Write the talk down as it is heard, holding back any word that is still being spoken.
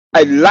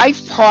A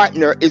life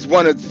partner is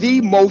one of the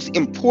most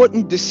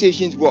important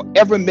decisions we'll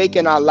ever make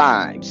in our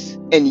lives.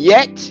 And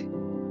yet,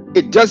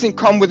 it doesn't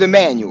come with a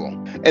manual.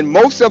 And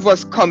most of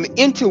us come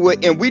into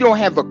it and we don't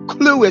have a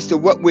clue as to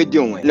what we're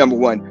doing, number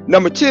one.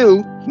 Number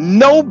two,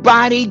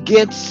 nobody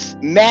gets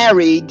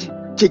married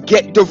to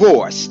get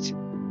divorced.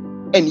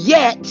 And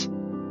yet,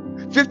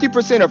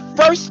 50% of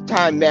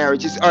first-time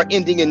marriages are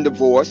ending in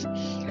divorce,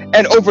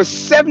 and over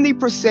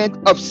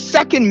 70% of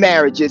second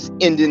marriages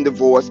end in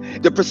divorce.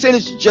 The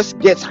percentage just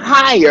gets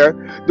higher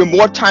the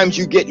more times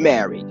you get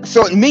married.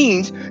 So it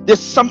means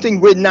there's something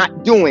we're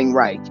not doing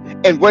right.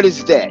 And what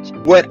is that?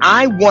 What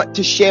I want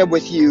to share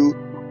with you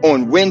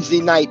on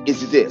Wednesday night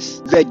is this: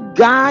 that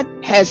God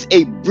has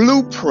a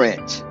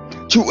blueprint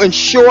to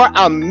ensure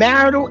our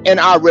marital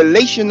and our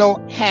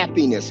relational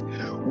happiness.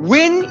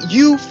 When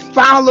you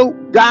follow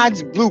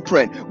God's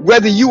blueprint,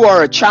 whether you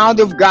are a child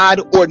of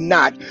God or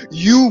not,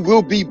 you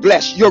will be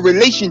blessed. Your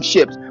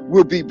relationships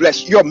will be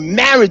blessed. Your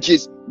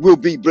marriages will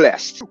be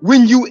blessed.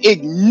 When you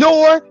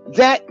ignore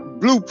that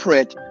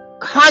blueprint,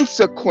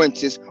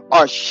 consequences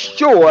are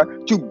sure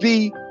to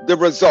be the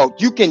result.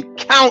 You can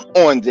count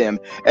on them,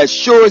 as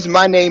sure as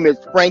my name is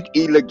Frank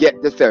E.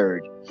 Legette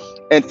III.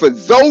 And for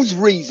those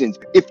reasons,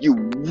 if you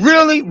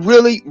really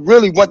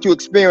want to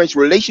experience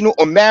relational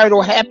or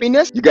marital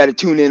happiness, you got to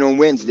tune in on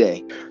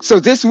Wednesday.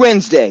 So this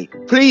Wednesday,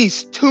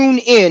 please tune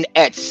in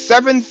at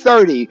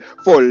 7:30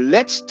 for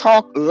Let's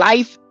Talk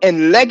Life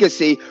and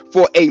Legacy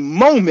for a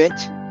Moment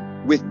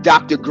with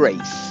Dr.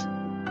 Grace.